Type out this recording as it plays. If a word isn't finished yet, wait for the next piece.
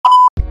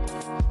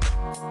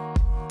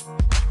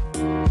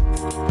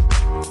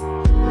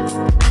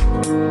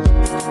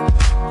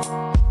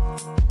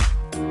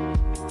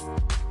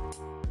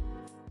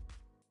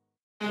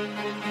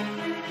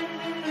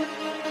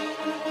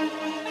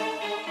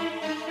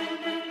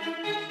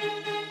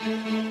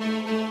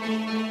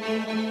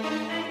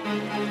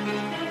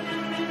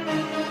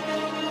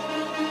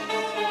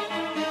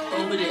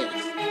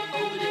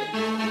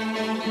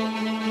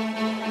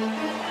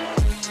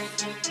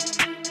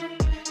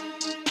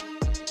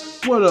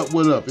What up,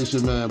 what up? It's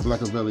your man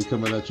Blkaville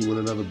coming at you with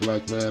another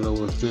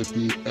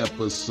Blackmanover50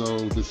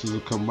 episode. This is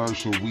a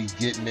commercial. We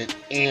getting it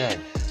in.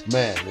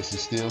 Man, this is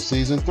still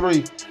season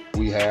 3.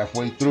 We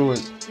halfway through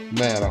it.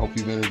 Man, I hope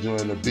you've been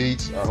enjoying the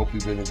beats. I hope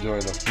you've been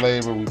enjoying the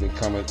flavor. We've been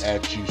coming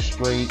at you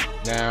straight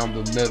down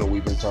the middle.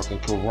 We've been talking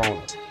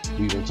Corona.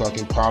 We've been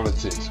talking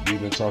politics. We've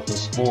been talking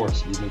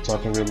sports. We've been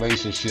talking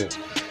relationships.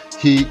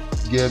 Keep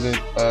giving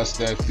us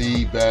that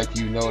feedback.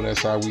 You know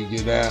that's how we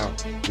get down.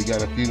 We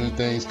got a few new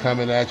things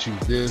coming at you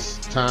this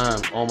time.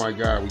 Oh my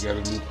God, we got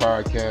a new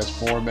podcast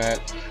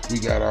format. We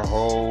got a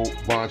whole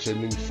bunch of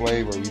new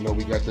flavor. You know,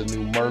 we got the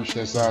new merch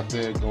that's out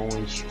there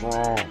going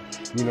strong.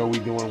 You know, we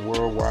doing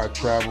worldwide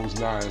travels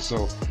now. And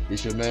so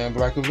it's your man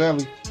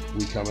Blkaville.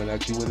 We coming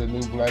at you with a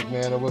new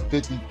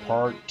Blackmanover50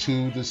 part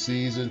 2 to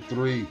season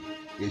 3.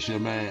 It's your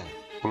man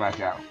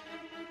Blackout.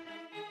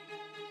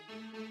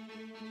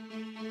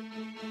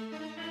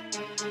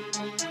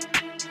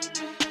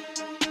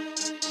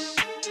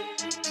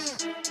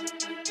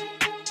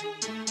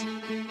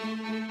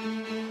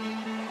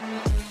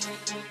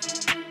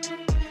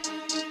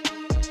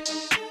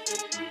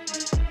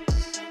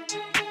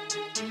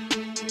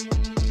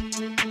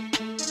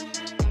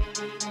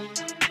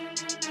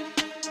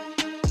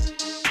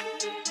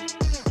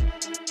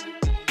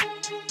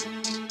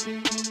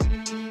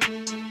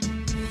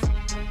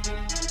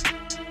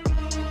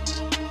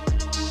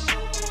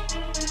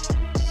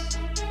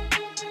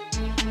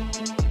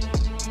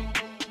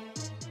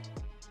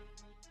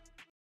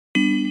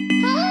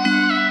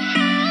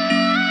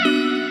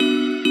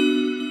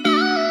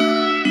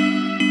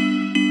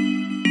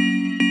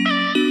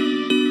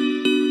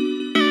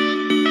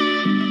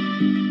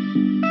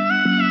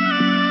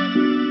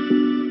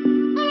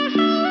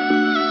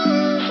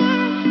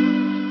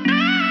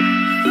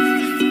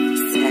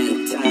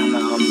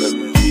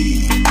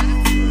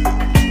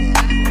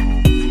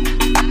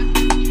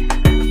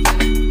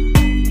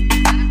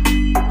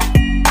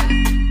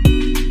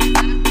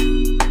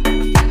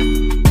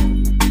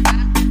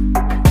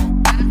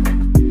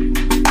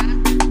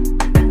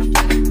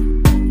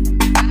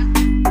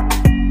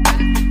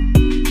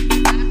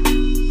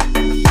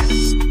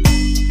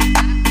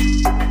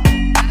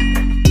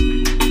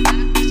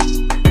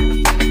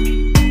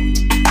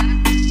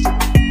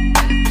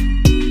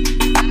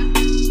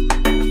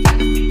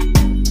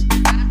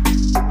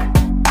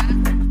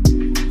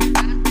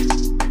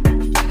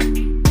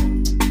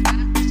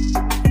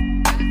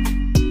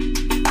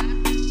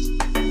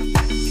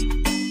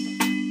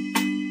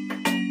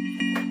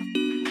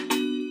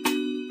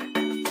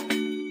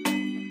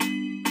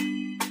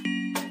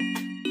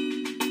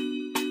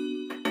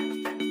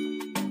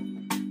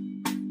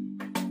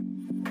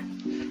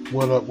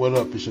 What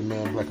up? It's your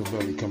man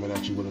Blkaville coming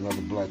at you with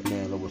another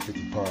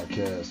Blackmanover50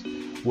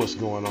 podcast. What's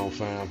going on,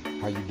 fam?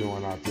 How you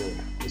doing out there?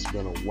 It's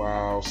been a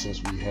while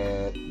since we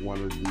had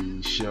one of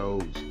these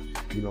shows.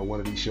 You know, one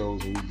of these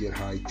shows where we get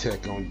high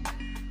tech on you.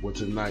 Well,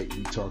 tonight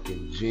we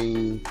talking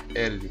gene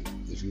editing.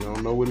 If you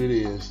don't know what it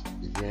is,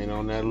 if you ain't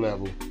on that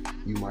level,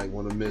 you might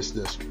want to miss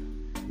this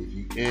one. If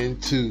you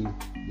into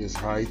this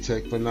high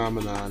tech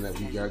phenomenon that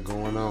we got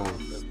going on,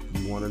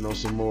 you want to know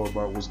some more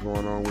about what's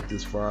going on with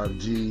this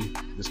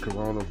 5G, this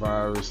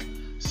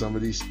coronavirus, some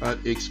of these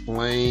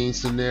unexplained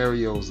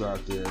scenarios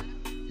out there,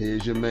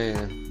 here's your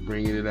man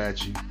bringing it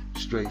at you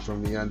straight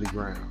from the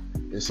underground.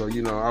 And so,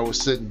 you know, I was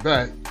sitting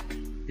back,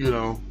 you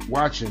know,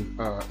 watching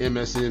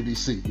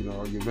MSNBC. You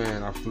know, your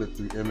man, I flipped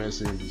through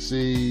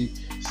MSNBC,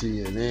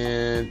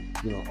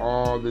 CNN, you know,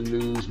 all the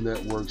news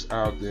networks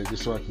out there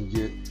just so I can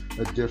get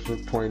a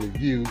different point of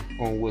view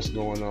on what's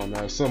going on.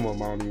 Now, some of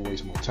them I don't even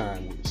waste my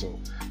time with, so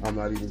I'm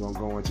not even going to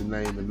go into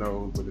name and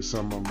those, but there's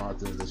some of them out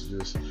there that's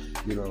just,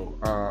 you know,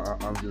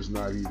 I'm just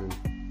not even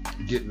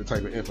getting the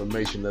type of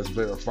information that's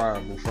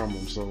verifiable from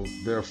them. So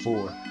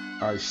therefore,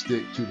 I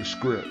stick to the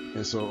script.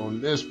 And so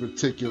on this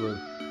particular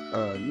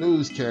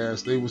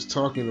newscast, they was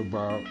talking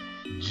about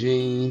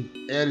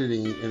gene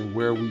editing and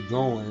where we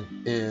going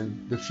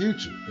in the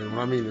future. And when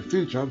I mean the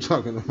future, I'm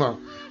talking about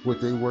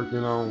what they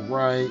working on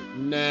right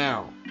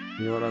now.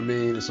 You know what I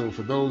mean? And so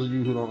for those of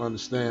you who don't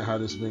understand how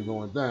this has been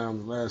going down,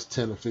 the last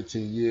 10 or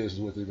 15 years is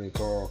what they've been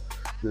called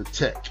the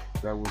tech.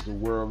 That was the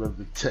world of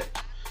the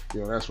tech.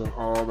 You know, that's when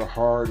all the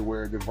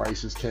hardware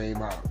devices came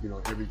out, you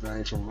know,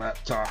 everything from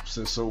laptops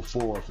and so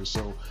forth. And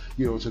so,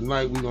 you know,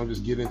 tonight we're going to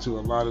just get into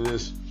a lot of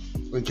this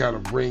and kind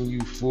of bring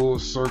you full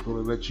circle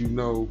to let you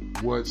know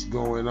what's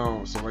going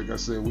on. So like I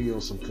said, we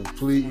on some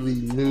completely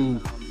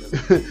new,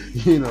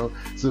 you know,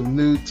 some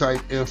new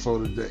type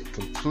info today,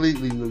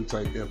 completely new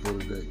type info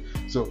today.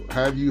 So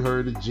have you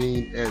heard of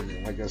gene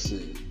editing? Like I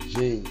said,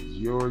 genes,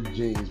 your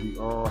genes, we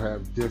all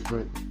have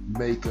different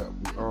makeup.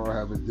 We all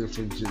have a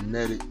different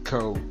genetic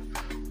code.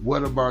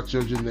 What about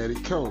your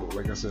genetic code?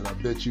 Like I said, I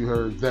bet you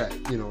heard that,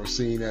 you know, or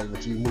seen that in a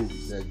few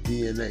movies, that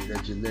DNA,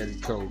 that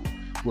genetic code.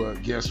 Well,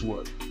 guess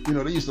what? You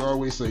know, they used to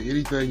always say,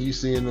 anything you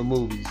see in the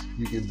movies,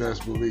 you can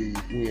best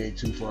believe we ain't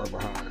too far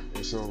behind.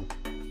 And so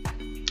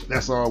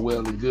that's all well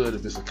and good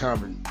if it's a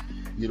comedy.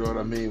 You know what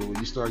I mean? When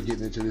you start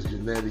getting into this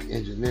genetic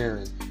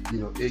engineering,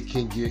 it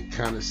can get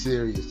kind of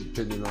serious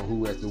depending on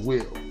who at the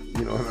wheel.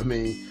 You know what I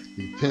mean?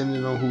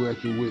 Depending on who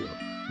at the wheel.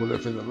 Well,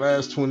 if in the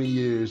last 20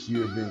 years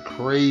you have been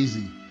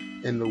crazy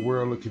in the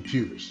world of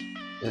computers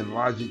and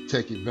logic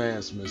tech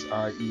advancements,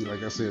 i.e.,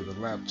 like I said, the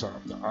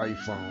laptop, the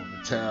iPhone,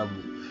 the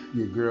tablet,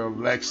 your girl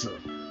Alexa,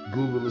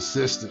 Google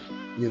Assistant,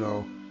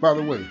 By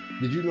the way,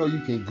 did you know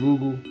you can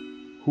Google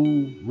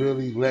who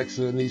really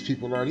Alexa and these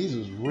people are? These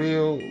are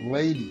real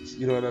ladies,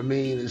 you know what I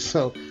mean? And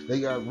so they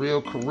got real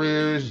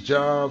careers,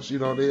 jobs, they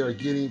are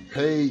getting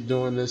paid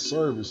doing this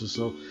service. And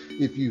so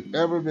if you've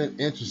ever been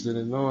interested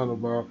in knowing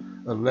about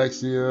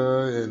Alexa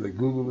and the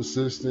Google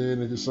Assistant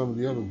and just some of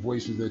the other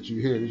voices that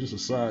you hear, it's just a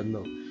side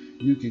note.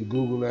 You can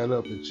Google that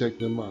up and check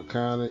them out.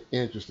 Kind of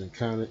interesting.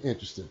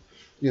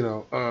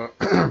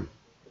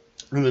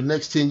 In the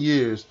next 10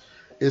 years,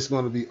 it's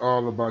going to be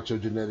all about your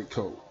genetic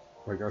code.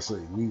 Like I say,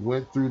 we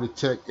went through the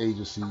tech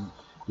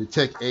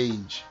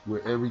age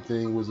where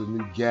everything was a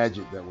new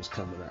gadget that was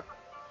coming out.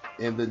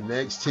 In the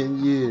next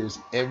 10 years,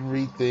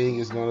 everything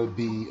is going to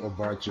be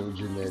about your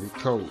genetic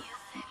code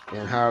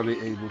and how they're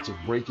able to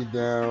break it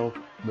down,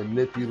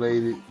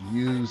 manipulate it,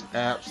 use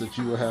apps that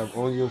you will have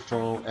on your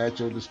phone at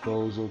your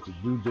disposal to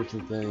do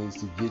different things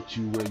to get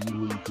you where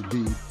you need to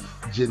be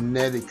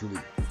genetically.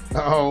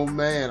 Oh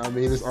man,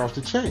 it's off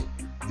the chain.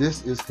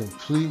 This is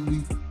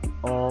completely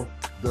off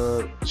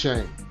the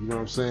chain. You know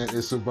what I'm saying?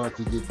 It's about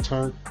to get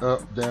turned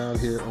up down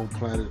here on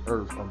planet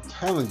Earth. I'm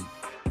telling you.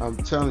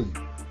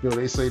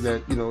 They say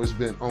that, it's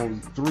been only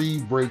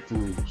 3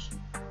 breakthroughs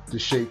to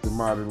shape the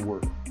modern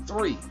world.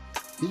 3.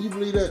 Can you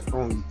believe that?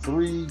 Only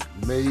 3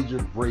 major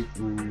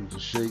breakthroughs to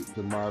shape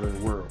the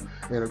modern world.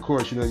 And of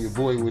course, your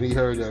boy, when he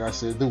heard that, I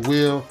said, the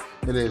wheel,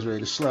 and they was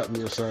ready to slap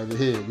me upside the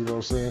head. You know what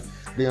I'm saying?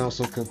 They're on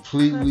some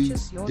completely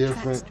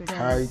different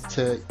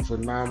high-tech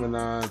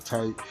phenomenon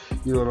type,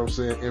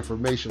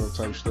 informational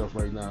type stuff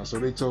right now. So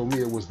they told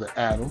me it was the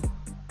atom.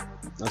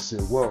 I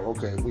said, whoa,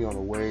 okay, we on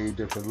a way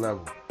different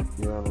level.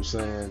 You know what I'm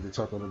saying? They're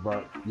talking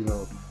about,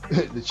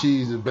 the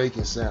cheese and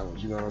bacon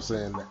sandwich. You know what I'm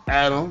saying? The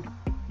atom,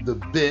 the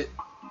bit.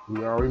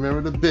 We all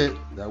remember the bit.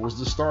 That was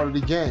the start of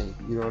the game.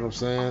 You know what I'm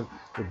saying?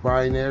 The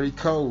binary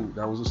code.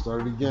 That was the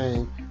start of the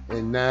game.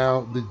 And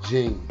now the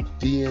gene.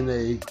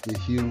 DNA, the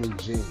human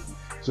gene.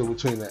 So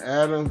between the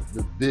atom,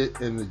 the bit,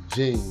 and the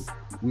gene,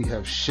 we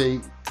have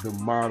shaped the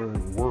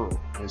modern world.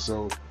 And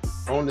so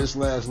on this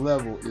last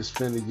level, it's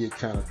finna get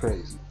kind of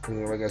crazy.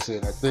 Like I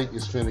said, I think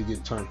it's finna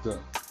get turned up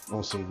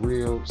on some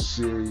real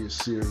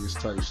serious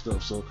type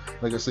stuff. So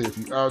like I said, if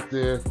you out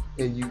there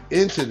and you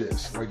into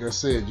this, like I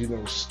said,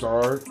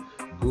 start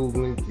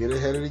Googling, get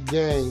ahead of the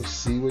game,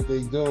 see what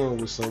they doing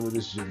with some of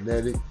this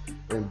genetic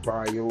and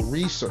bio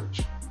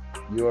research.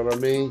 You know what I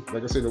mean?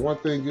 Like I said, the one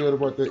thing good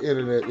about the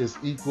internet is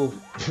equal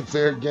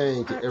fair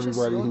game to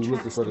everybody who's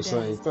looking for the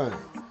same thing.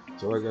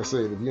 So like I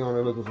said, if you're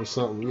only looking for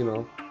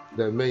something,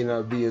 that may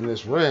not be in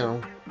this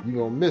realm, you're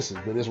going to miss it.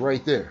 But it's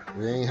right there.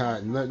 It ain't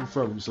hiding nothing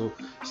from you. So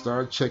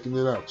start checking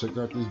it out. Check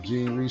out this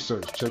gene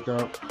research. Check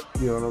out,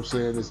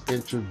 this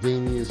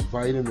intravenous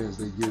vitamins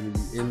they're giving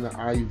you in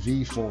the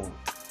IV form.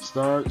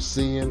 Start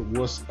seeing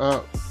what's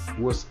up.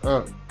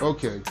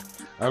 Okay,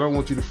 I don't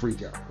want you to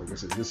freak out. Like I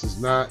said, this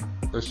is not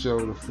a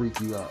show to freak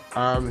you out.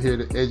 I'm here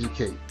to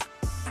educate.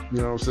 You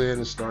know what I'm saying?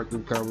 And start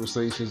them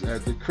conversations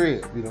at the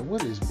crib.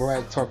 What is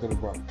Black talking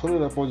about? Pull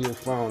it up on your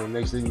phone, and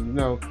next thing you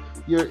know,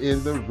 you're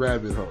in the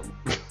rabbit hole.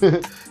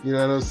 You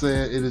know what I'm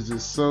saying? It is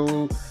just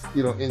so,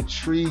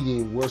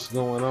 intriguing what's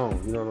going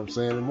on. You know what I'm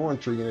saying? And more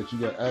intriguing that you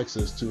got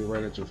access to it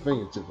right at your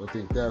fingertips. I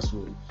think that's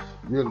what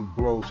really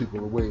blows people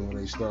away when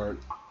they start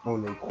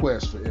on their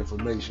quest for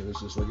information. It's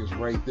just like it's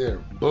right there.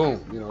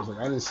 Boom. It's like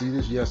I didn't see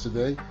this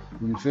yesterday.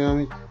 You feel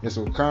me? And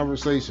so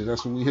conversation,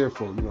 that's what we're here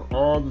for.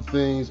 All the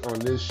things on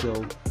this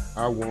show,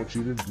 I want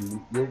you to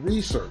do your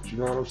research. You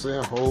know what I'm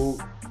saying?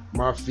 Hold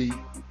my feet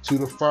to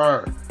the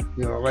fire.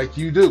 Like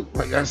you do.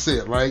 Like I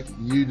said, like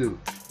you do.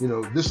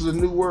 This is a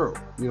new world.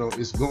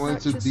 It's going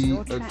to be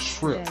a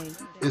trip.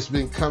 It's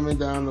been coming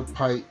down the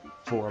pipe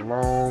for a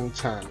long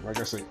time. Like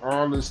I say,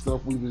 all this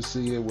stuff we've been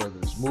seeing, whether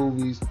it's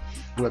movies,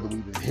 whether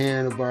we've been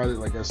hearing about it,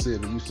 like I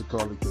said, they used to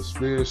call it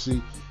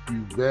conspiracy. You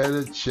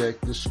better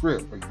check the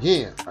script.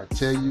 Again, I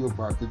tell you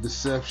about the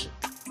deception.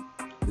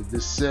 The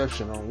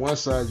deception. On one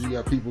side, you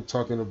got people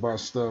talking about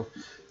stuff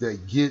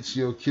that gets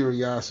your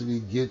curiosity,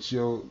 gets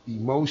your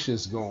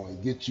emotions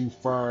going, gets you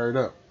fired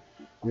up.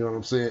 You know what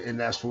I'm saying? And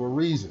that's for a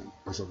reason.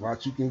 There's a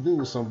lot you can do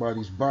with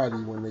somebody's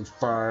body when they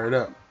fired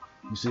up.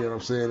 You see what I'm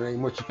saying? There ain't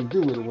much you can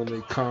do with it when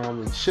they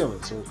calm and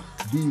chilling. So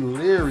be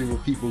leery when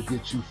people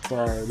get you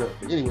fired up.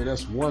 But anyway,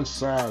 that's one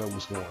side of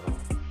what's going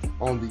on.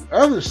 On the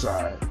other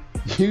side,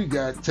 you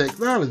got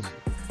technology.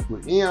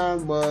 With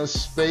Elon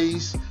Musk,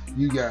 space,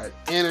 you got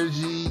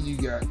energy, you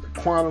got the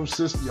quantum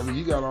system.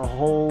 You got a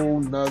whole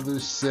nother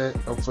set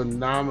of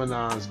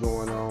phenomenons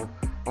going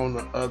on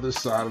the other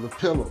side of the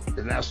pillow.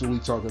 And that's what we're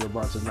talking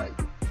about tonight.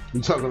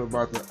 We're talking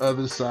about the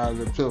other side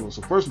of the pillow.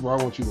 So first of all,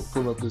 I want you to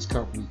pull up this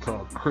company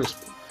called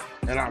CRISPR.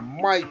 And I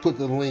might put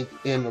the link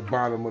in the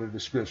bottom of the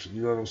description.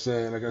 You know what I'm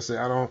saying? Like I said,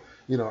 I don't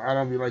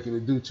be liking to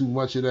do too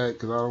much of that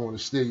because I don't want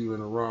to steer you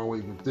in the wrong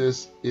way. But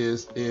this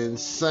is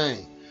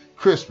insane.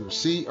 CRISPR,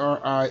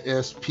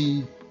 C-R-I-S-P-R.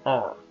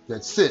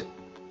 That's it.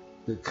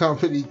 The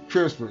company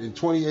CRISPR in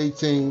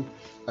 2018,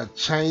 a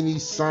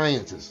Chinese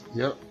scientist.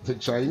 Yep, the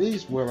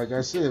Chinese. Well, like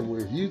I said, well,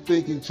 if you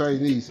thinking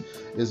Chinese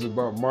is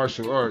about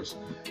martial arts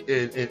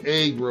and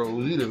egg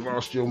rolls, you done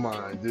lost your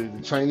mind. Dude,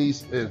 the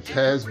Chinese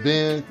has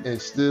been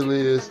and still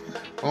is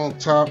on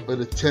top of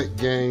the tech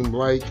game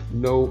like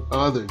no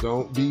other.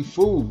 Don't be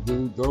fooled,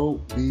 dude.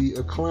 Don't be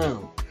a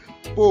clown.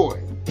 Boy.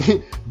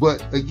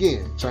 But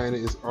again, China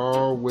is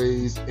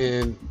always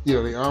in,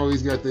 they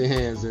always got their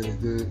hands in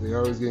it, dude. They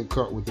always getting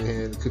caught with their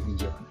hand in the cookie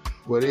jar.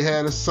 Well, they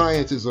had a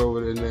scientist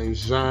over there named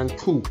Jean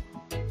Kui,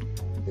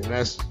 and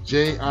that's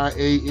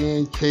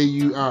Jiankui.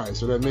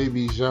 So that may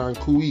be Jean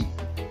Kui,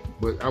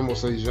 but I'm gonna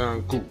say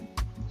Jean Kui.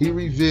 He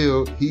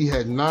revealed he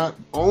had not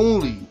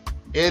only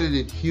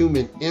edited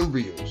human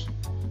embryos,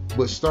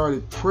 but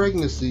started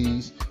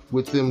pregnancies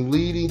with them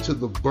leading to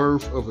the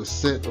birth of a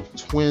set of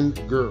twin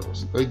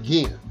girls.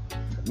 Again,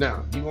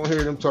 now you're gonna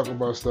hear them talking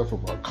about stuff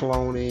about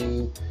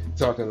cloning,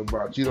 talking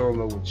about you don't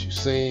know what you're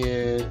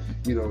saying,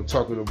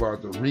 talking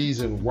about the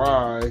reason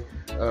why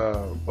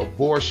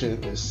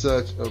abortion is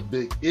such a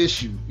big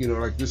issue,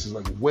 like this is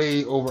like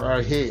way over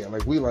our head,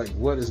 like we like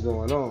what is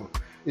going on,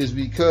 is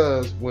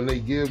because when they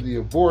give the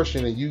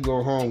abortion and you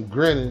go home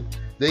grinning,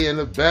 they in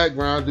the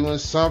background doing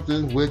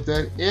something with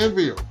that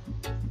embryo.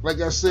 Like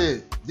I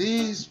said,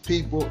 these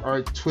people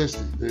are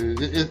twisted, and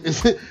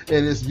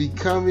it's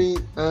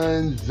becoming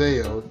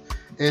unveiled.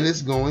 And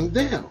it's going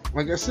down.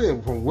 Like I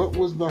said, from what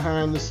was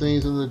behind the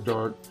scenes in the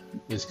dark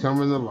is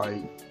coming to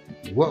light.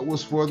 What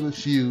was for the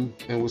few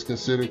and was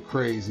considered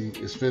crazy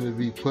is finna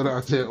be put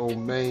out there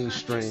on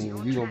mainstream.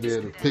 You're going to be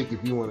able to pick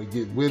if you want to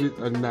get with it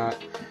or not.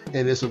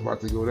 And it's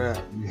about to go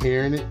down. You're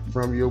hearing it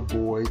from your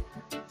boy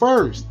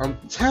first. I'm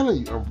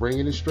telling you, I'm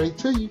bringing it straight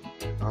to you.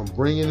 I'm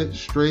bringing it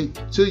straight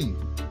to you.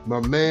 My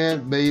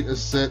man made a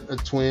set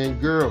of twin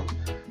girls.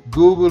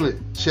 Google it,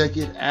 check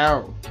it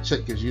out.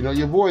 Check, because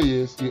your boy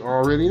is. You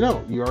already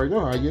know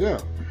how I get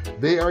out.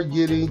 They are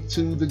getting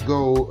to the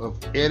goal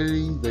of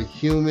editing the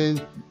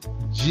human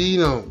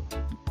genome.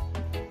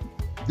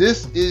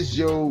 This is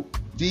your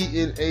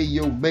DNA,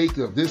 your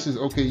makeup. This is,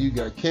 okay, you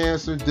got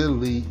cancer,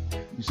 delete.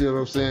 You see what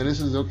I'm saying? This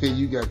is, okay,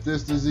 you got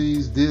this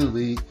disease,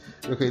 delete.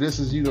 Okay, this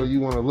is, you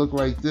want to look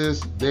like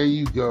this. There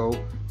you go.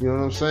 You know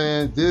what I'm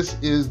saying? This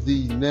is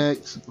the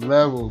next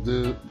level,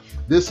 dude.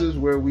 This is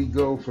where we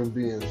go from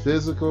being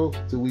physical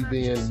to we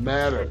being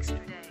matter.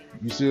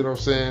 You see what I'm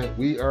saying?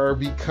 We are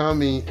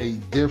becoming a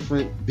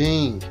different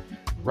being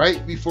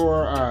right before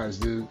our eyes,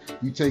 dude.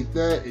 You take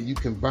that and you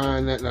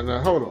combine that.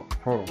 Now, hold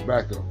on.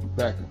 Back up.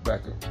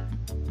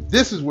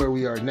 This is where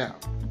we are now.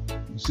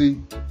 You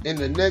see, in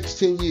the next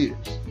 10 years,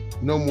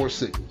 no more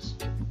sickness,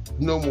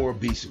 no more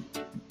obesity,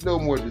 no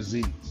more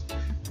disease.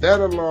 That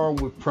along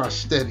with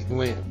prosthetic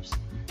limbs.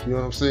 You know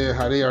what I'm saying?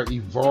 How they are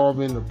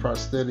evolving the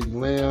prosthetic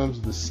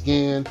limbs, the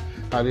skin,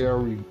 how they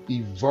are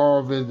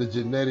evolving the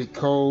genetic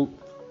code.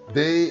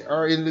 They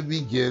are in the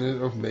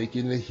beginning of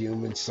making the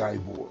human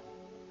cyborg.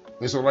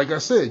 And so, like I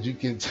said, you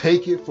can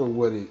take it for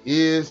what it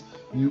is.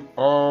 You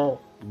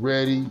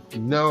already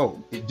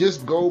know.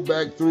 Just go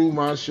back through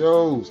my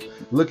shows.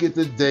 Look at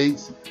the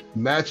dates,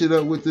 match it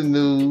up with the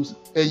news,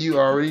 and you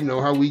already know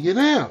how we get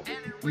out.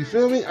 You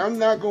feel me? I'm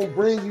not going to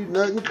bring you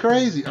nothing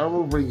crazy. I'm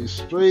going to bring it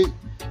straight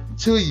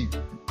to you.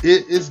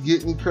 It is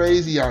getting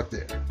crazy out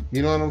there.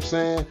 You know what I'm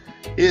saying?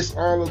 It's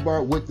all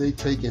about what they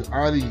taking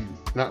out of you,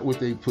 not what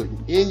they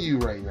putting in you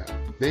right now.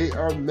 They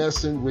are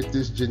messing with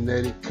this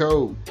genetic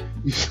code.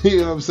 You see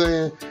what I'm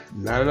saying?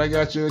 Now that I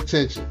got your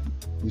attention,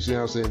 you see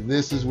what I'm saying?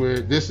 This is where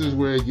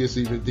it gets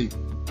even deeper.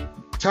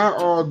 Tie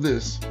all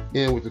this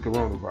in with the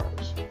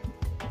coronavirus.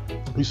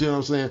 You see what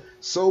I'm saying?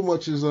 So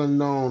much is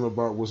unknown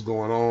about what's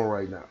going on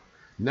right now.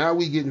 Now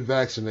we getting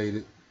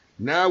vaccinated.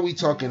 Now we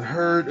talking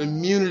herd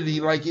immunity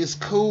like it's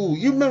cool.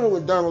 You remember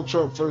when Donald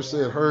Trump first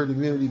said herd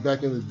immunity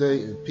back in the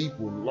day and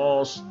people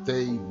lost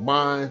their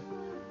mind,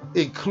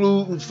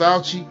 including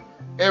Fauci?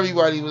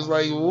 Everybody was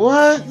like,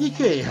 what? You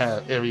can't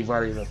have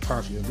everybody in the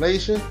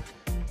population.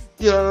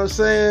 You know what I'm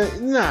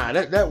saying? Nah,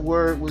 that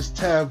word was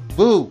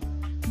taboo.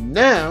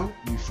 Now,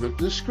 you flip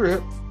the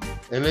script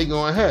and they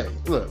going, hey,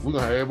 look, we're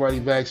going to have everybody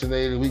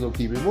vaccinated. We're going to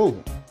keep it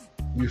moving.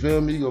 You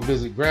feel me? You go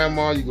visit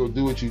grandma. You go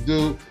do what you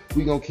do.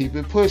 We're going to keep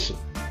it pushing.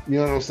 You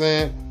know what I'm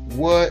saying?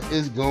 What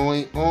is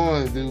going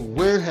on, dude?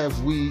 When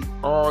have we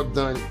all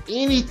done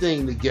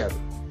anything together?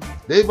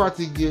 They about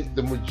to get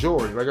the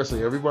majority. Like I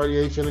say, everybody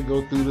ain't finna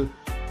go through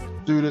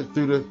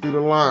the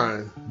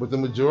line, but the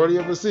majority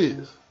of us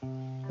is.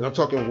 And I'm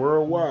talking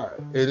worldwide.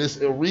 And it's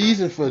a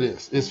reason for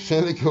this. It's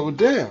finna go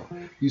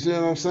down. You see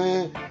what I'm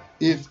saying?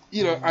 If,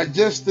 I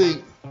just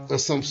think of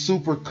some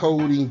super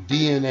coding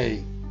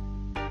DNA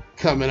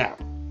coming out.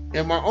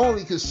 And my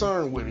only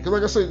concern with it, because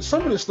like I said,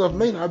 some of this stuff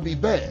may not be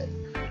bad.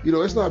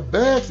 It's not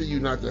bad for you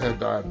not to have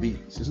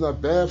diabetes. It's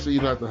not bad for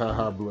you not to have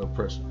high blood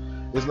pressure.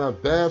 It's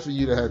not bad for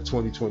you to have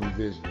 20/20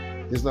 vision.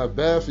 It's not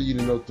bad for you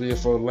to know 3 or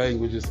 4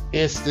 languages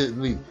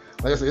instantly.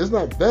 Like I said, it's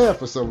not bad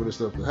for some of this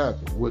stuff to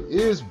happen. What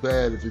is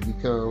bad if it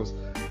becomes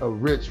a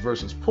rich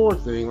versus poor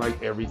thing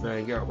like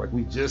everything else, like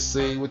we just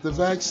seen with the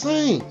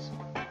vaccines.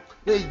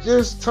 They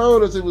just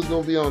told us it was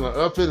going to be on the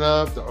up and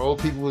up. The old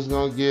people was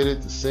going to get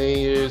it, the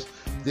seniors.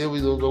 Then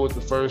we going to go with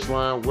the first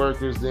line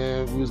workers.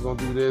 Then we was going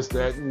to do this,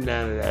 that.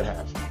 None of that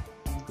happened.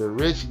 The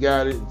rich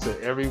got it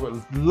to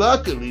everyone.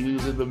 Luckily, we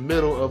was in the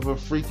middle of a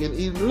freaking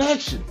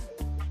election.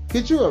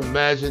 Could you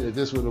imagine if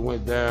this would have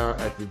went down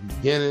at the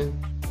beginning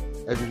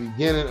of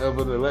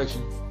an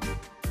election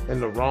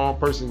and the wrong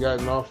person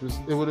got in office?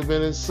 It would have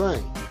been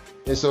insane.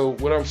 And so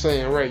what I'm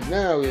saying right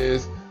now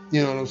is,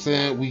 you know what I'm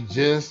saying, we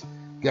just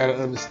got to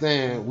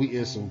understand we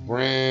in some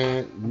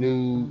brand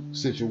new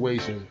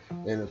situation.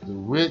 And if the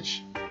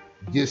rich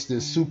gets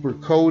this super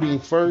coding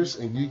first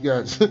and you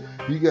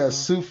got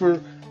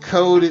super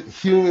coded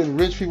human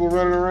rich people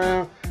running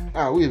around,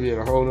 we'll be in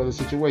a whole other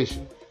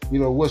situation. You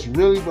know, what's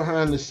really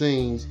behind the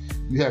scenes,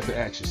 you have to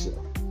ask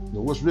yourself, you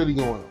know, what's really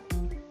going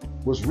on?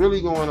 What's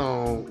really going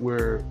on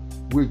where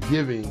we're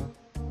giving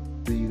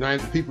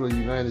the people of the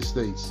United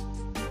States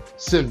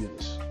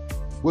stimulus?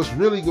 What's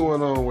really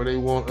going on where they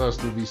want us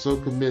to be so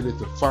committed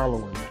to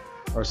following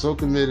or so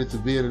committed to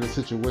being in a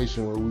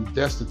situation where we're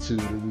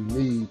destitute and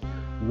we need?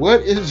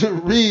 What is the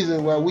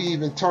reason why we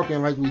even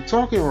talking like we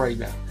talking right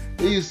now?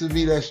 It used to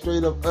be that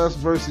straight up us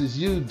versus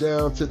you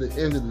down to the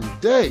end of the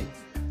day.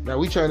 Now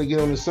we trying to get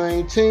on the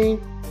same team.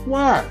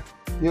 Why?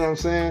 You know what I'm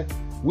saying?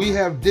 We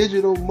have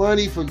digital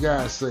money, for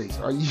God's sakes.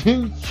 Are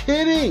you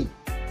kidding?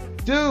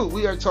 Dude,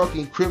 we are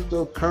talking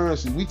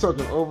cryptocurrency. We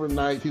talking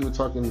overnight. People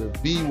talking the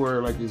B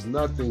word like it's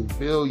nothing.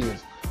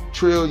 Billions,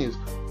 trillions.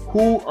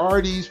 Who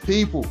are these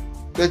people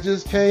that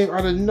just came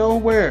out of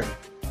nowhere?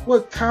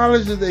 What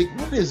college are they?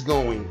 What is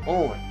going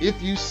on?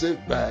 If you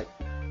sit back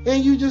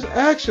and you just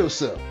ask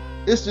yourself,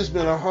 it's just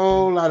been a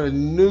whole lot of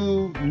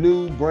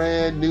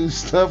brand new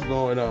stuff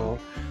going on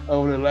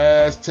over the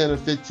last 10 or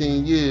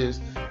 15 years.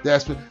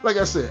 That's been, like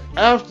I said,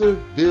 after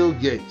Bill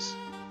Gates,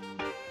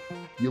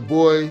 your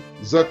boy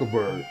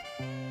Zuckerberg,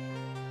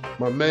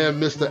 my man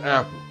Mr.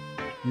 Apple,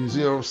 you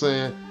see what I'm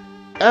saying?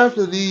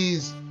 After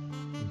these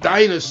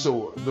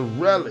dinosaurs, the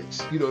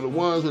relics, you know, the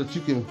ones that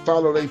you can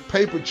follow their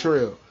paper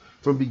trail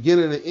from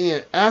beginning to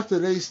end, after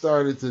they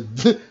started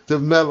to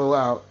mellow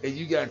out, and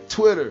you got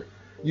Twitter,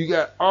 you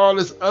got all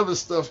this other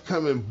stuff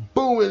coming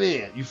booming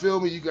in. You feel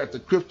me? You got the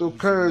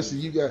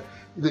cryptocurrency. You got,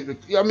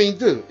 I mean,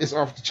 dude, it's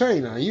off the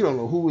chain now. You don't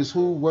know who is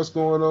who, what's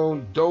going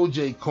on.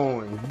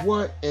 Dogecoin.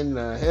 What in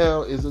the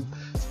hell is it?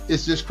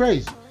 It's just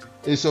crazy.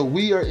 And so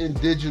we are in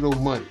digital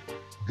money,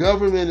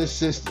 government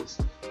assistance.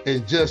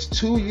 And just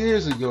 2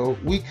 years ago,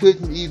 we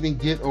couldn't even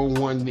get on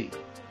one knee.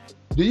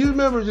 Do you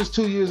remember just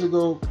 2 years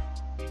ago,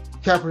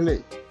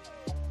 Kaepernick?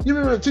 You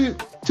remember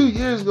two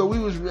years ago, we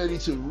was ready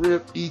to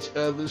rip each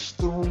other's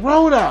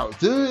throat out,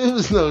 dude. It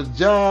was no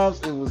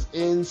jobs. It was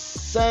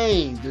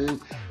insane, dude.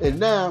 And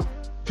now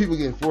people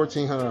getting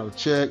 $1,400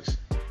 checks.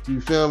 You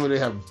feel me? They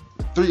have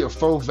 3 or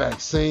 4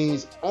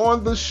 vaccines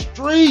on the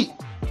street.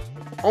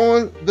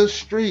 On the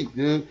street,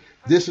 dude.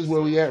 This is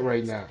where we at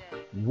right now.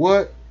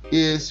 What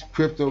is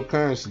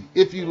cryptocurrency?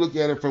 If you look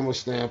at it from a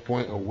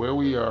standpoint of where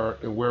we are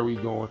and where we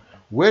going,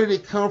 where did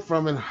it come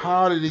from and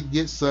how did it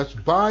get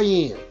such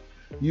buy-in?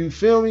 You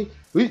feel me?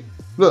 We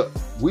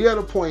at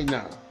a point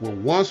now where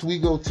once we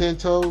go 10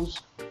 toes,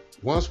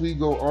 once we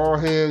go all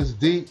hands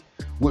deep,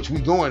 which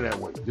we going that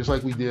way, just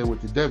like we did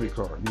with the debit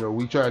card. You know,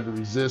 we tried to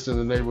resist in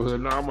the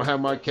neighborhood. No, I'm gonna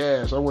have my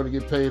cash. I want to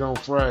get paid on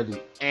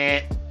Friday.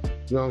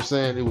 You know what I'm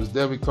saying? It was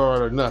debit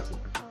card or nothing.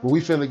 But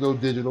we finna go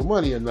digital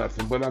money or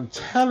nothing. But I'm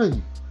telling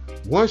you,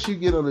 once you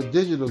get on the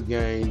digital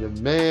game, the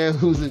man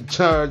who's in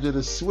charge of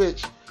the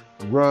switch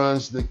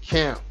runs the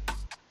camp.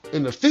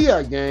 In the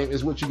fiat game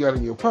is what you got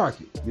in your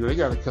pocket. You know, they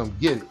got to come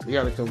get it. They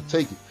got to come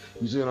take it.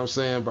 You see what I'm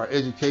saying? By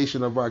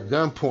education or by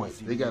gunpoint,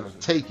 they got to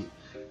take it.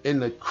 In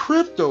the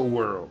crypto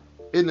world,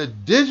 in the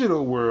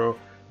digital world,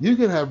 you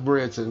can have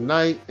bread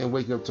tonight and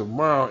wake up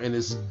tomorrow and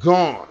it's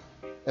gone.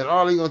 And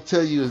all they're going to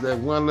tell you is that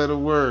one letter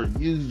word,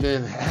 you've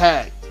been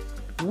hacked.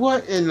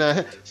 What in the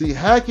heck? See,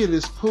 hacking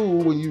is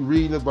cool when you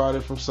reading about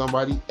it from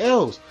somebody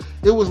else.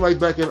 It was like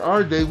back in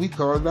our day, we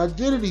called it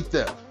identity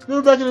theft.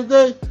 Remember back in the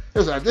day? It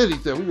was identity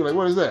theft. We were like,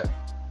 what is that?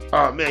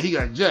 Oh man, he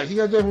got jacked. He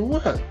got jacked for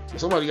what?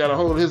 Somebody got a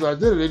hold of his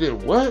identity. They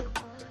did what?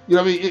 You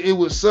know what I mean? It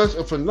was such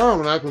a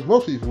phenomenon because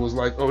most people was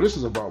like, oh, this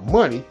is about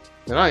money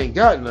and I ain't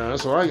got none,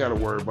 so I ain't got to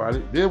worry about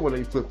it. Then when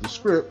they flipped the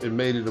script and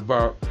made it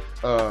about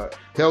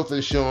health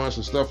insurance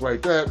and stuff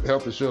like that,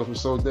 health insurance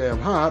was so damn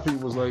high, people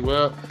was like,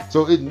 well,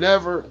 so it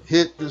never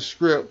hit the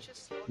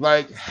script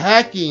like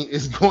hacking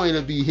is going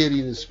to be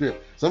hitting the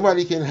script.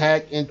 Somebody can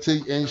hack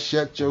into and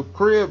shut your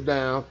crib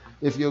down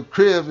if your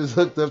crib is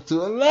hooked up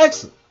to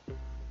Alexa.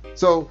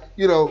 So,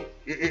 you know,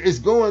 it's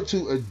going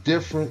to a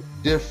different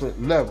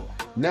level.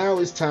 Now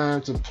it's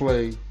time to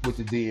play with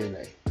the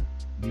DNA.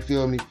 You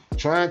feel me?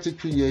 Trying to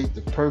create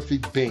the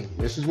perfect being.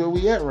 This is where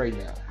we at right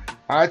now.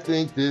 I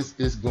think this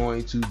is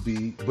going to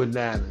be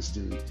bananas,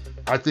 dude.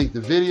 I think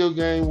the video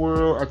game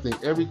world, I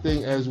think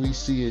everything as we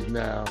see it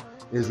now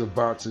is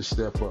about to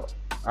step up.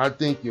 I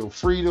think your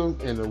freedom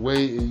and the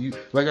way you,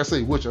 like I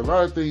say, which a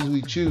lot of things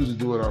we choose to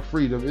do with our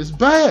freedom is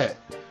bad.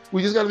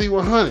 We just got to be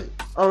 100,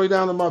 all the way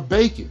down to my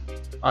bacon.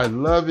 I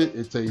love it.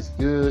 It tastes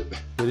good,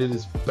 but it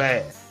is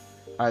bad.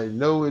 I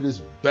know it is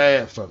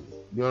bad for me.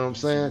 You know what I'm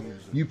saying?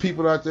 You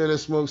people out there that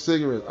smoke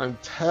cigarettes, I'm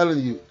telling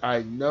you,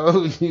 I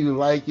know you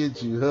like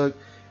it, you hook.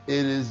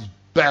 It is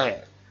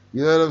bad.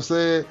 You know what I'm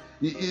saying?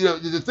 You know,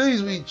 the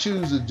things we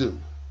choose to do,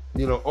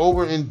 you know,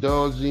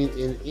 overindulging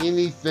in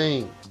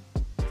anything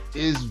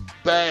is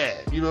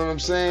bad. You know what I'm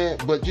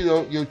saying? But, you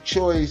know, your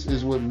choice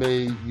is what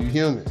made you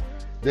human.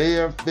 They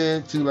are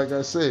fed to, like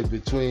I said,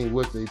 between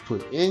what they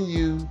put in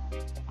you,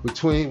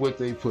 between what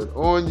they put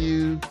on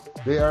you.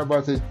 They are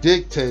about to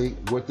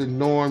dictate what the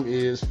norm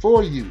is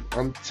for you.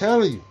 I'm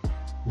telling you.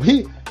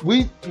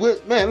 We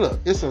man, look,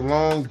 it's a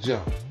long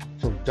jump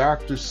from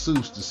Dr.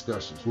 Seuss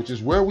discussions, which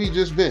is where we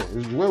just been.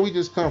 This is where we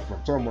just come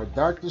from. Talking about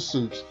Dr.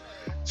 Seuss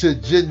to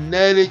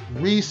genetic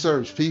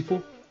research,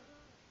 people.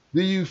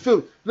 Do you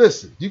feel?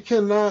 Listen, you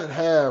cannot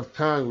have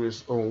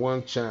Congress on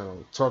one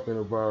channel talking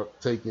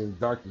about taking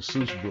Dr.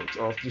 Seuss books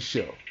off the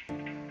shelf,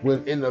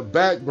 when in the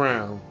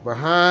background,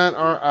 behind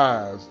our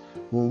eyes,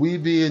 when we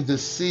being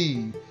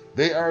deceived,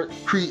 they are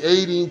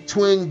creating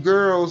twin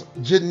girls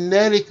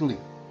genetically.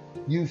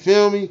 You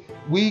feel me?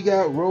 We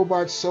got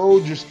robot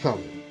soldiers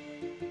coming.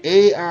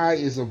 AI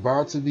is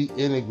about to be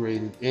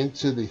integrated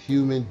into the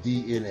human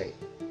DNA.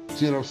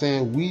 See what I'm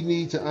saying? We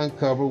need to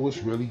uncover what's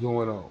really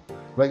going on.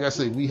 Like I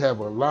say, we have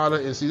a lot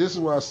of, and see, this is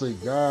why I say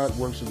God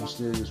works in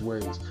mysterious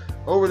ways.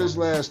 Over this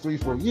last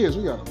 3-4 years,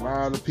 we got a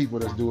lot of people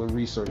that's doing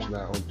research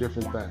now on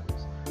different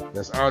things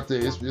that's out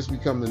there. It's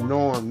become the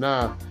norm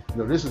now. You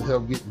know, this has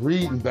helped get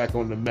reading back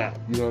on the map.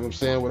 You know what I'm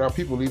saying? Without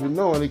people even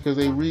knowing it, because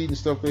they reading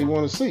stuff they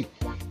want to see.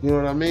 You know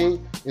what I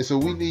mean? And so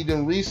we need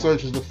them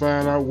researchers to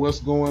find out what's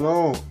going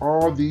on.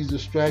 All these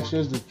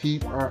distractions to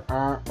keep our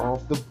eye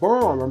off the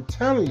ball. I'm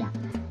telling you,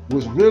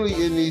 what's really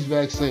in these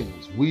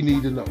vaccines, we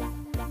need to know.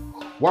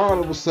 Why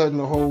all of a sudden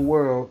the whole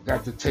world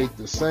got to take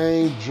the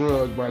same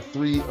drug by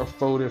 3 or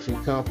 4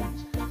 different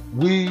companies?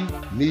 We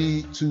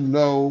need to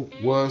know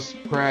what's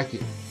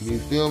cracking. You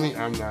feel me?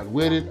 I'm not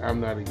with it.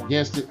 I'm not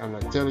against it. I'm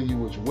not telling you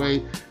which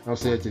way. I'm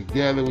saying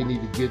together we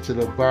need to get to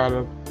the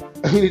bottom.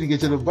 We need to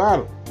get to the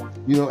bottom.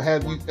 You know,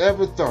 have you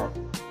ever thought,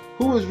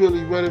 who is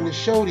really running the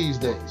show these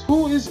days?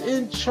 Who is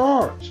in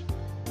charge?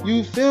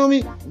 You feel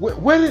me?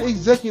 Where did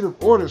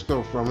executive orders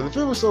come from? And if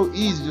it was so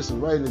easy just to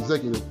write an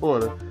executive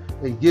order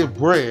and give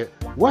bread,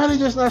 why they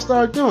just not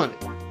start doing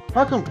it?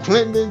 How come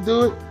Clinton didn't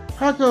do it?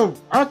 How come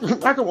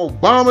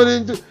Obama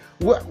didn't do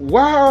it?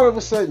 Why all of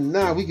a sudden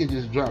now we can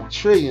just drop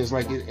trillions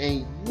like it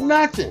ain't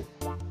nothing?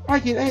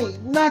 Like it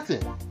ain't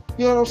nothing.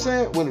 You know what I'm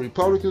saying? When the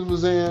Republicans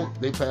was in,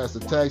 they passed the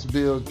tax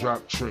bill,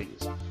 dropped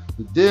trillions.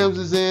 The Dems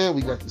is in,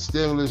 we got the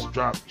stimulus,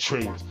 dropped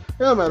trillions. It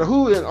don't matter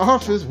who in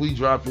office, we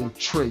dropping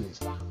trillions.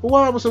 But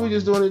why all of a sudden we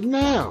just doing it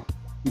now?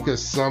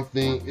 Because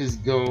something is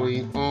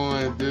going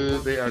on,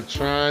 dude. They are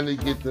trying to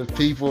get the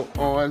people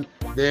on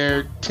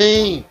their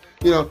team.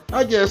 You know,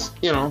 I guess,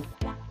 you know,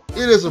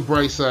 it is a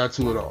bright side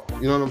to it all.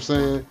 You know what I'm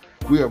saying?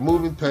 We are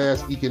moving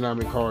past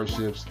economic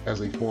hardships as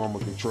a form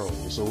of control.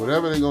 So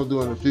whatever they're going to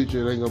do in the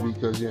future, it ain't going to be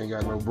because you ain't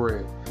got no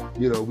bread.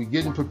 You know, we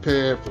getting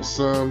prepared for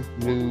some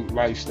new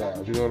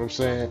lifestyles. You know what I'm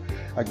saying?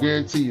 I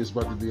guarantee you it's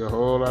about to be a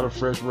whole lot of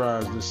fresh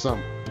rides this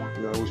summer.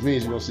 You know, which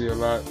means you're going to see a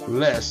lot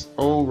less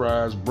old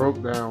rides,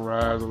 broke down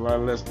rides, a lot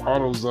less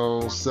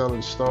AutoZone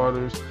selling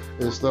starters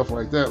and stuff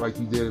like that like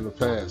you did in the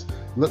past.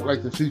 Look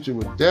like the future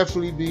would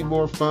definitely be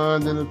more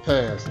fun than the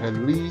past. At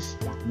least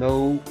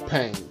no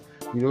pain.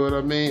 You know what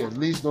I mean? At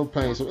least no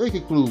pain. So in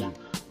conclusion,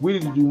 we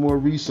need to do more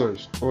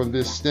research on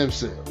this stem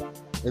cell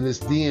and this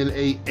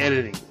DNA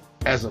editing.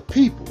 As a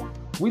people,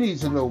 we need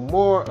to know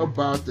more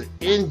about the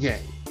end game.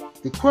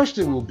 The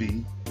question will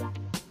be,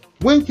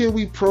 when can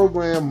we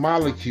program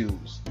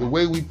molecules the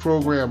way we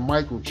program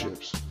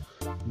microchips?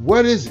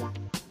 What is it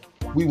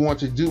we want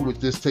to do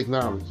with this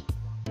technology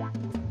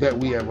that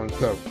we have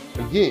uncovered?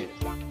 Again,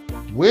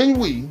 when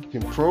we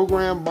can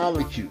program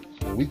molecules,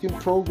 when we can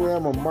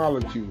program a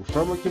molecule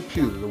from a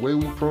computer the way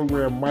we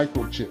program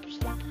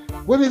microchips,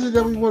 what is it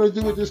that we want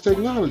to do with this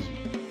technology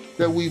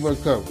that we've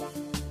uncovered?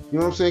 You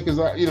know what I'm saying? Because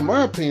in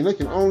my opinion, there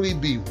can only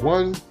be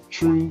one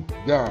true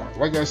God.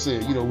 Like I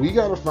said, you know, we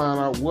got to find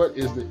out what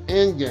is the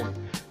end game.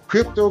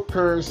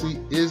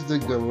 Cryptocurrency is the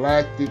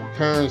galactic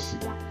currency,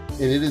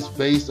 and it is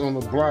based on the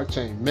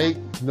blockchain. Make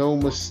no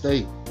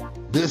mistake,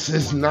 this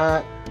is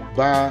not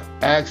by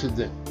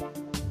accident.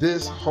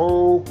 This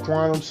whole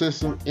quantum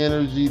system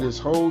energy, this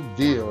whole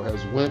deal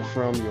has went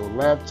from your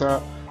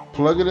laptop,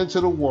 plug it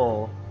into the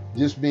wall,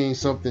 just being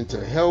something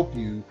to help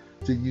you,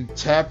 to you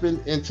tapping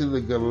into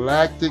the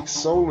galactic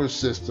solar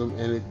system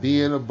and it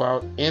being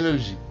about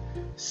energy,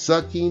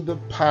 sucking the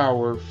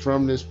power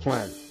from this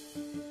planet.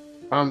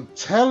 I'm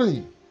telling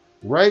you,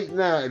 right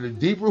now, the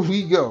deeper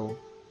we go,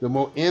 the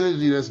more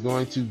energy that's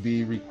going to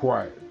be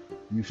required.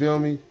 You feel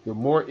me? The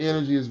more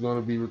energy is going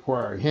to be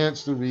required.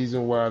 Hence the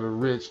reason why the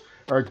rich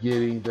are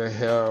getting the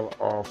hell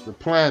off the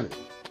planet.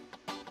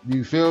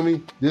 You feel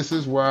me? This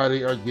is why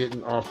they are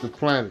getting off the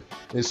planet.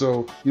 And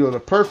so, the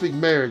perfect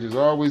marriage is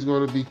always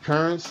going to be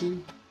currency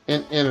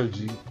and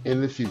energy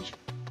in the future.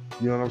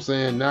 You know what I'm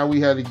saying? Now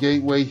we have the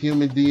gateway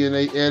human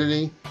DNA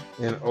editing,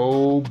 and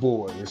oh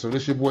boy. And so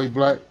this your boy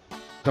Black,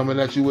 coming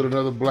at you with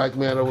another Black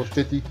Man Over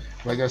 50.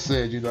 Like I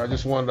said, I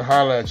just wanted to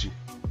holler at you.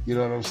 You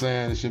know what I'm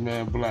saying? It's your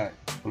man Black.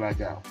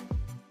 Black out.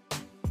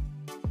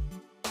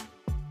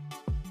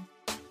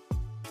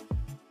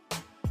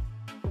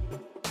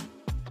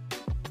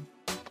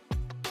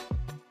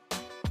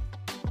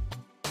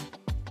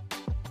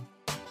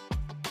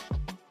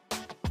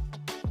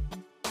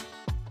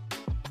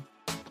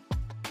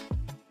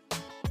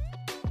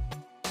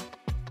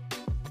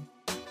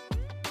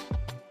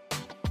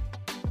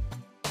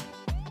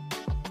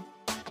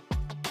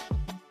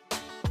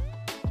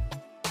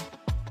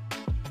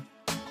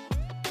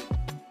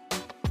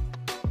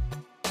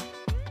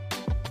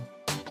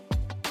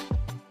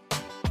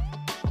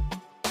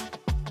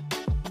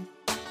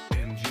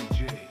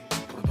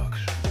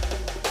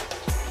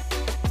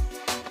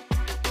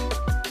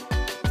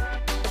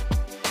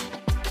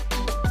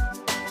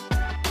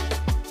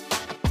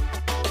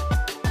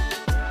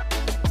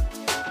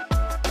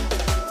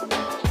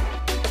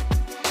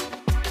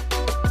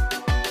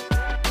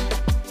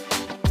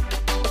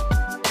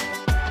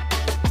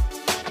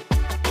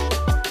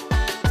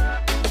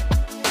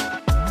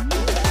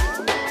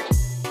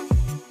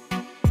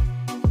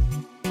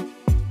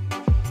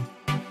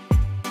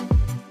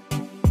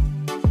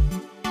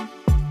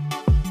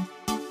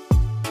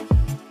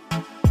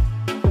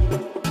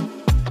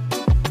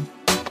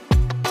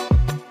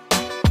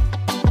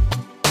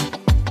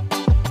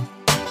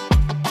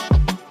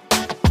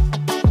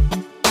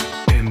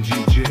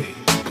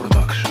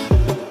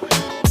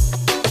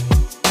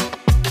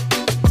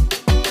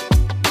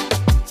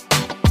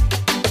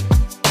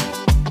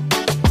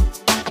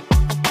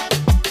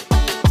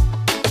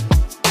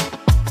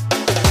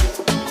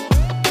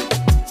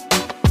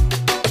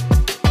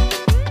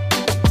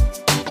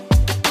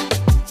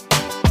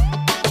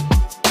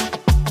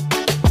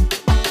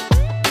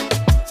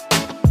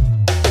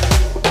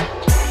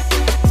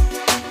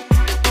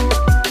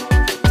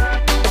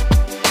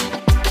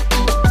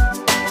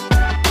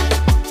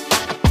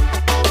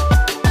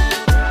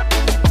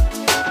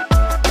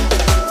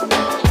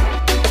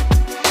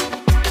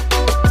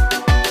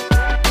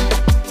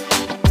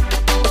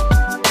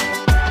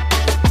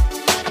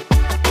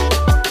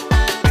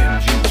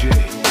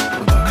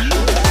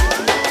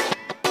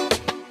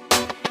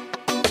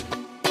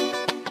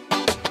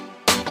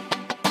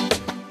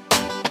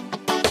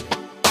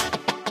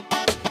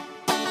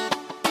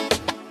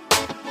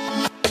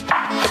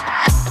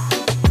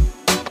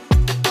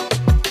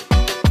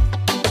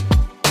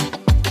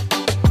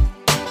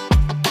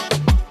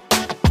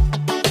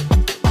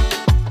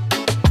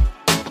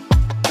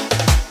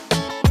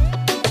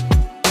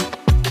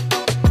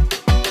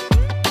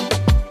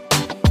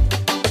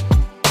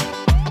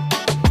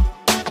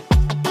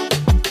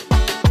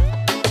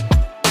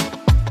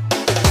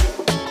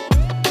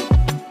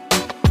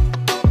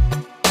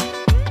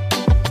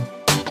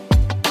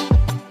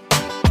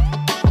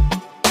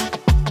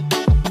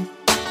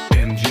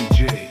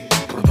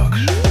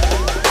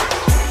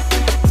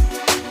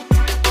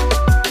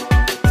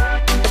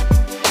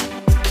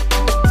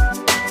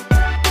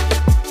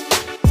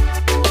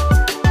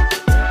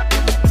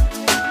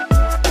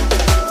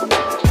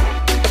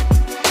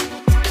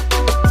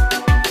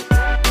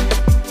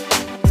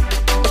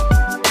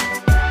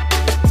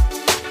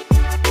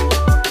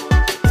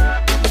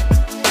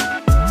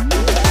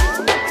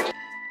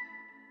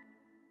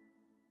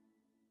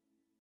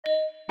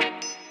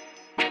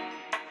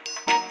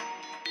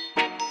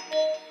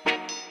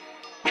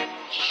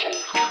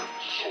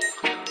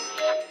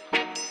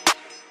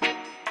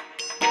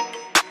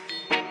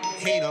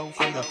 Kato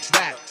on the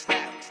track.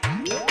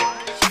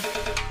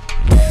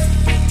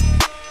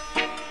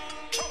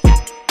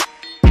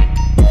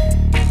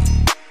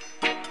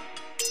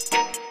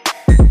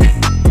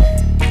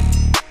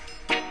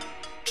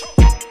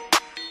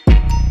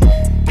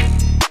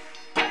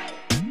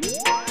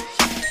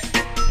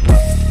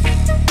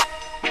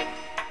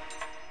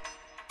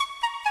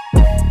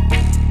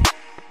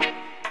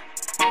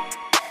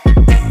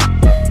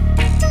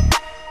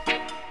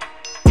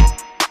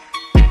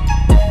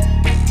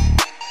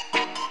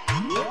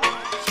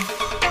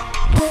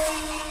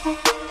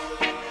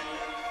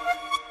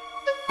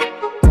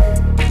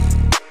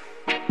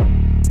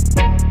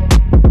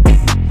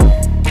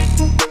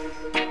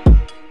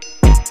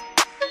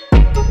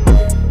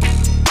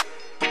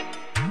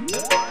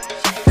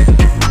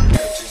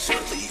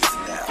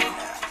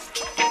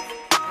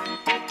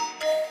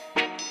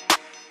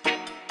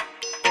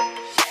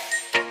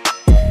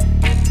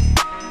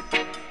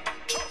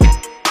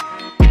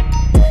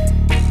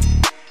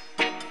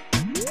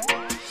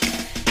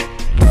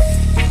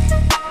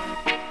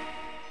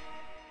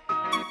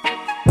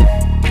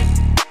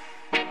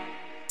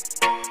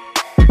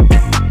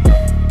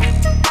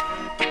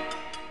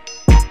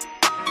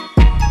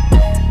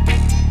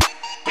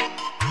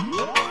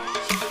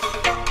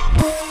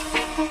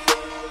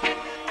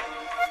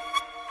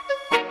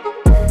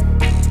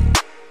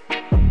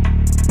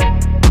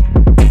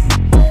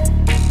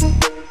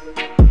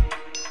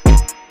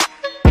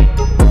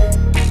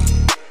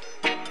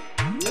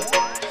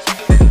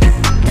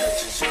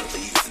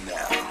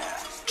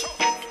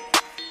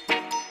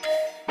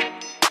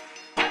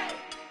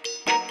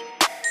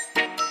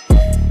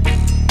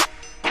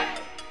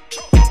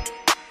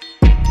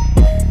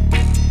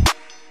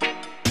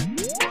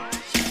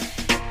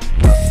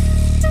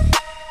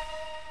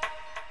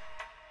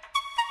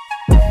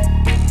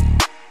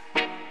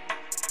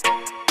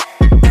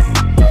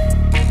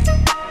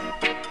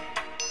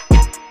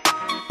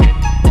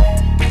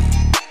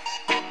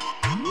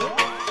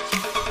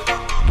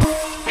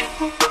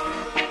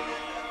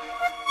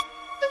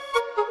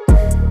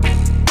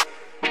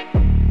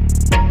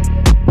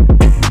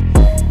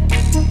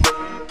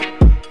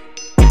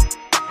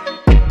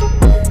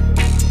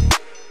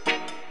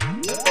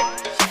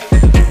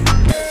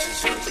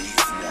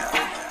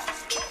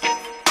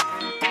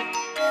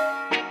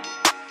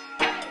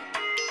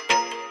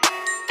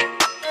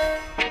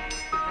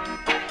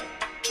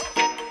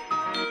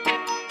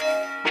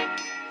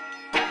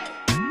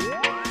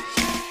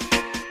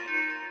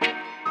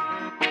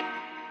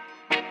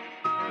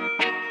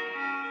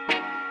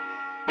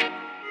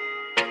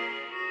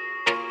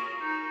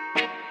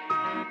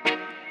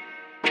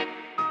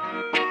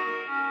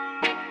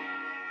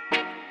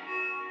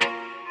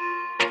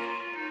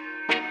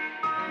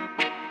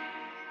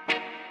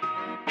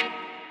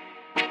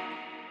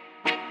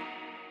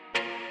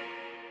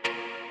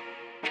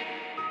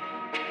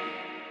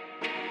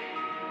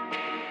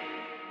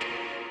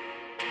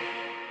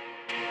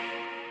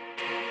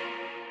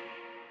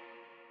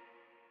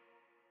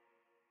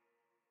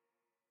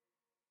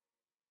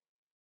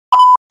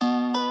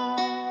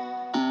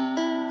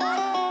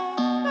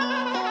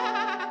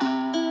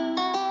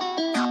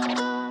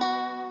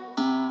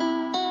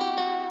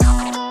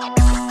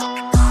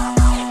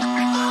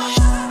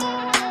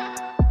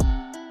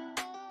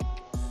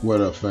 What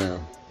up,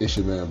 fam? It's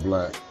your man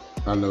Black.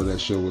 I know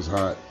that show was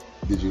hot.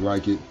 Did you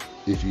like it?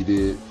 If you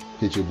did,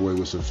 hit your boy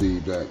with some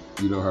feedback.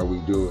 You know how we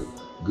do it.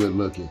 Good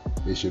looking.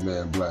 It's your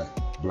man Black.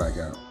 Black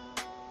out.